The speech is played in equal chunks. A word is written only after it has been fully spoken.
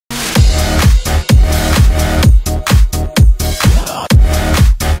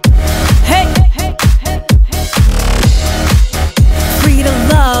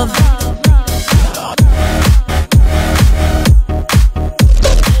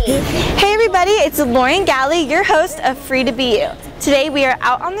everybody, it's Lauren Galley, your host of Free to Be You. Today we are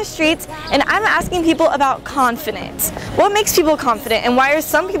out on the streets and I'm asking people about confidence. What makes people confident and why are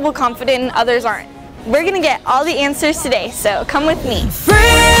some people confident and others aren't? We're going to get all the answers today, so come with me.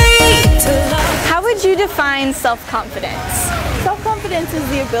 How would you define self-confidence? Self-confidence is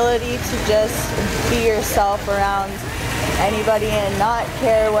the ability to just be yourself around anybody and not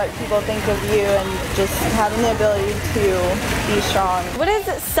care what people think of you and just having the ability to be strong. What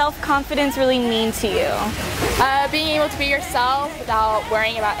does self-confidence really mean to you? Being able to be yourself without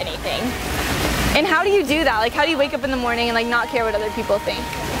worrying about anything. And how do you do that? Like, how do you wake up in the morning and not care what other people think?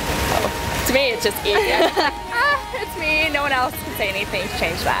 To me, it's just easier. It's me, no one else can say anything to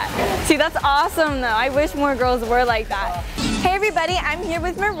change that. See, that's awesome though. I wish more girls were like that. Hey everybody, I'm here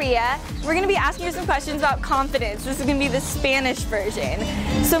with Maria. We're going to be asking you some questions about confidence. This is going to be the Spanish version.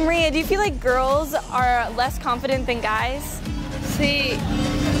 So Maria, do you feel like girls are less confident than guys? Sí.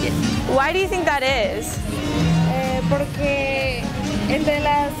 Why do you think that is? Porque entre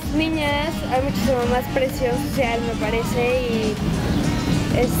las niñas hay muchísima más presión social, me parece,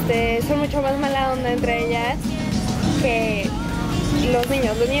 y son mucho más mala onda entre ellas que los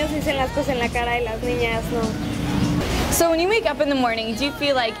niños. Los niños dicen las cosas en la cara y las niñas no. So when you wake up in the morning, do you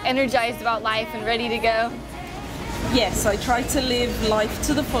feel like energized about life and ready to go? Yes, I try to live life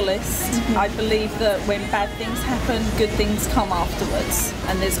to the fullest. I believe that when bad things happen, good things come afterwards.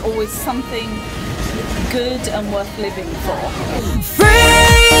 And there's always something good and worth living for.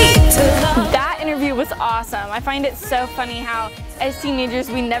 That interview was awesome. I find it so funny how as teenagers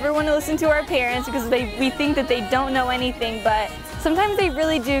we never want to listen to our parents because we think that they don't know anything, but sometimes they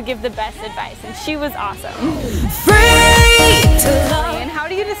really do give the best advice, and she was awesome. And how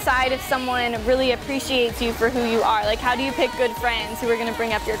do you decide if someone really appreciates you for who you are? Like, how do you pick good friends who are going to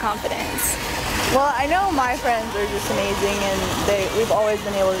bring up your confidence? Well, I know my friends are just amazing and we've always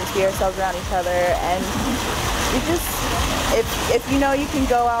been able to just be ourselves around each other, and you just, if you know you can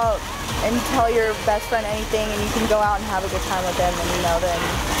go out and tell your best friend anything and you can go out and have a good time with them, and you know then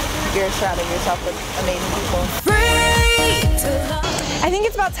you're surrounding yourself with amazing people. I think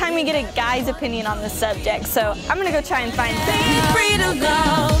it's about time we get a guy's opinion on this subject, so I'm gonna go try and find some.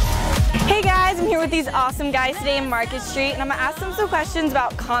 Hey guys, I'm here with these awesome guys today in Market Street, and I'm gonna ask them some questions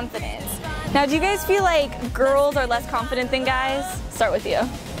about confidence. Now, do you guys feel like girls are less confident than guys? Start with you.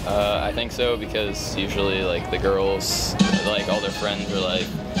 I think so, because usually the girls, all their friends are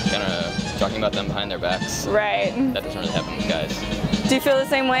kind of talking about them behind their backs. Right. That doesn't really happen with guys. Do you feel the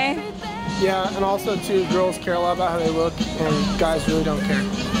same way? Yeah, and also too, girls care a lot about how they look, and guys really don't care.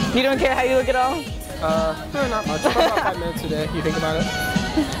 You don't care how you look at all? No, not much. Probably about 5 minutes a day, you think about it.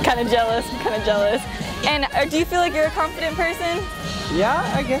 Kind of jealous, kind of jealous. And do you feel like you're a confident person? Yeah,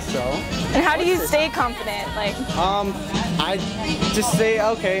 I guess so. And how do you stay confident? I just say,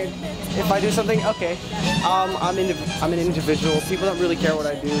 okay, if I do something, okay. I'm an individual. People don't really care what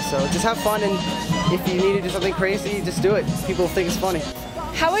I do, so just have fun, and if you need to do something crazy, just do it. People think it's funny.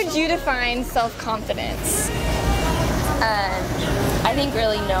 How would you define self-confidence? I think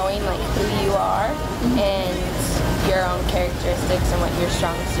really knowing who you are and your own characteristics and what your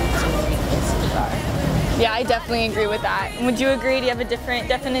strong suits and weaknesses are. Yeah, I definitely agree with that. Would you agree? Do you have a different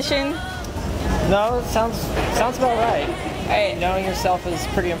definition? No, it sounds about right. Right. Knowing yourself is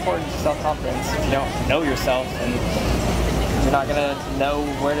pretty important to self-confidence. If you don't know yourself, then you're not gonna know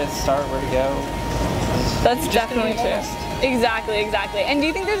where to start, where to go. That's definitely true. Exactly, exactly. And do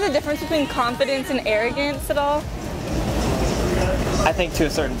you think there's a difference between confidence and arrogance at all? I think to a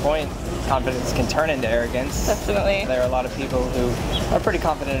certain point, confidence can turn into arrogance. Definitely. There are a lot of people who are pretty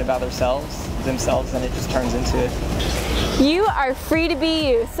confident about themselves, and it just turns into it. You are free to be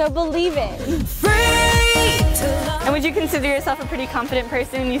you, so believe it. And would you consider yourself a pretty confident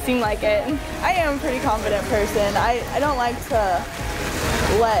person? You seem like it. I am a pretty confident person. I don't like to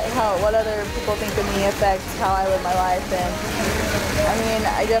let what other people think of me affect how I live my life, and I mean,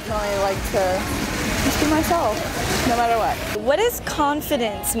 I definitely like to just be myself, no matter what. What does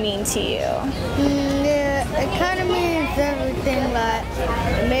confidence mean to you? Yeah, it kind of means everything. Like,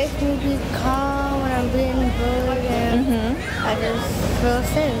 it makes me be calm when I'm being bullied, and I just feel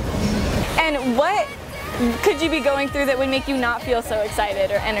safe. And what could you be going through that would make you not feel so excited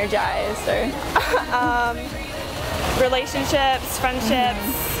or energized? Or Relationships, friendships,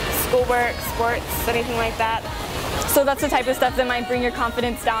 schoolwork, sports, anything like that. So that's the type of stuff that might bring your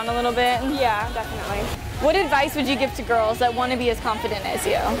confidence down a little bit? Yeah, definitely. What advice would you give to girls that want to be as confident as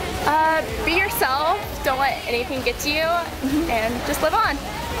you? Be yourself, don't let anything get to you, and just live on.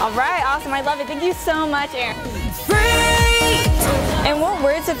 All right, awesome, I love it. Thank you so much, Erin. And what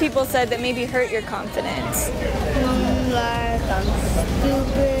words have people said that maybe hurt your confidence? Like I'm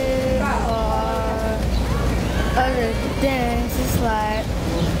stupid, or the dance, it's like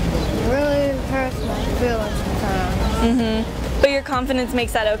really hurts my feelings sometimes. But your confidence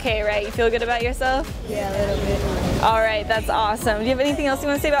makes that okay, right? You feel good about yourself? Yeah, a little bit. All right, that's awesome. Do you have anything else you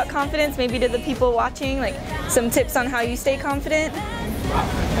want to say about confidence? Maybe to the people watching, like some tips on how you stay confident?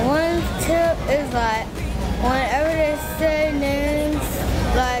 One tip is like, whenever they say names,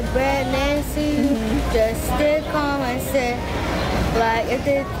 like Brad Nancy, just stay calm and say, like if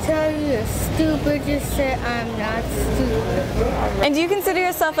they tell you you're stupid, just say I'm not stupid. And do you consider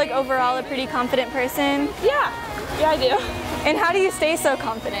yourself like overall a pretty confident person? Yeah, I do. And how do you stay so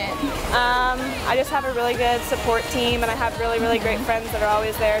confident? I just have a really good support team, and I have really, really great friends that are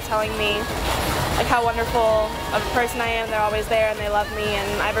always there telling me like how wonderful of a person I am. They're always there and they love me,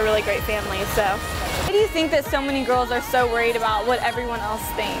 and I have a really great family. So. Why do you think that so many girls are so worried about what everyone else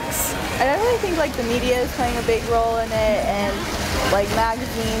thinks? I definitely think like the media is playing a big role in it, and like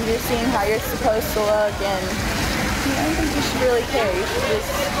magazines, you're seeing how you're supposed to look, and I don't think you should really care. You should just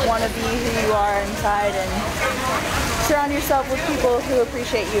want to be who you are inside and surround yourself with people who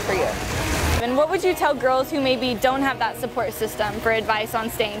appreciate you for you. And what would you tell girls who maybe don't have that support system for advice on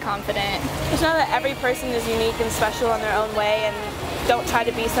staying confident? Just know that every person is unique and special in their own way, and don't try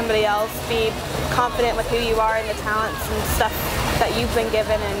to be somebody else. Be confident with who you are and the talents and stuff that you've been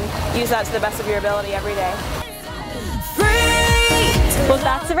given, and use that to the best of your ability every day. Well,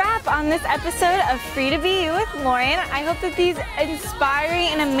 that's a wrap on this episode of Free to Be You with Lauren. I hope that these inspiring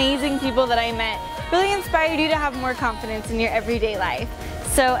and amazing people that I met really inspired you to have more confidence in your everyday life.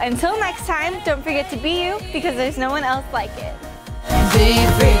 So until next time, don't forget to be you, because there's no one else like it. Be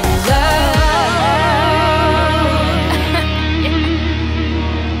free.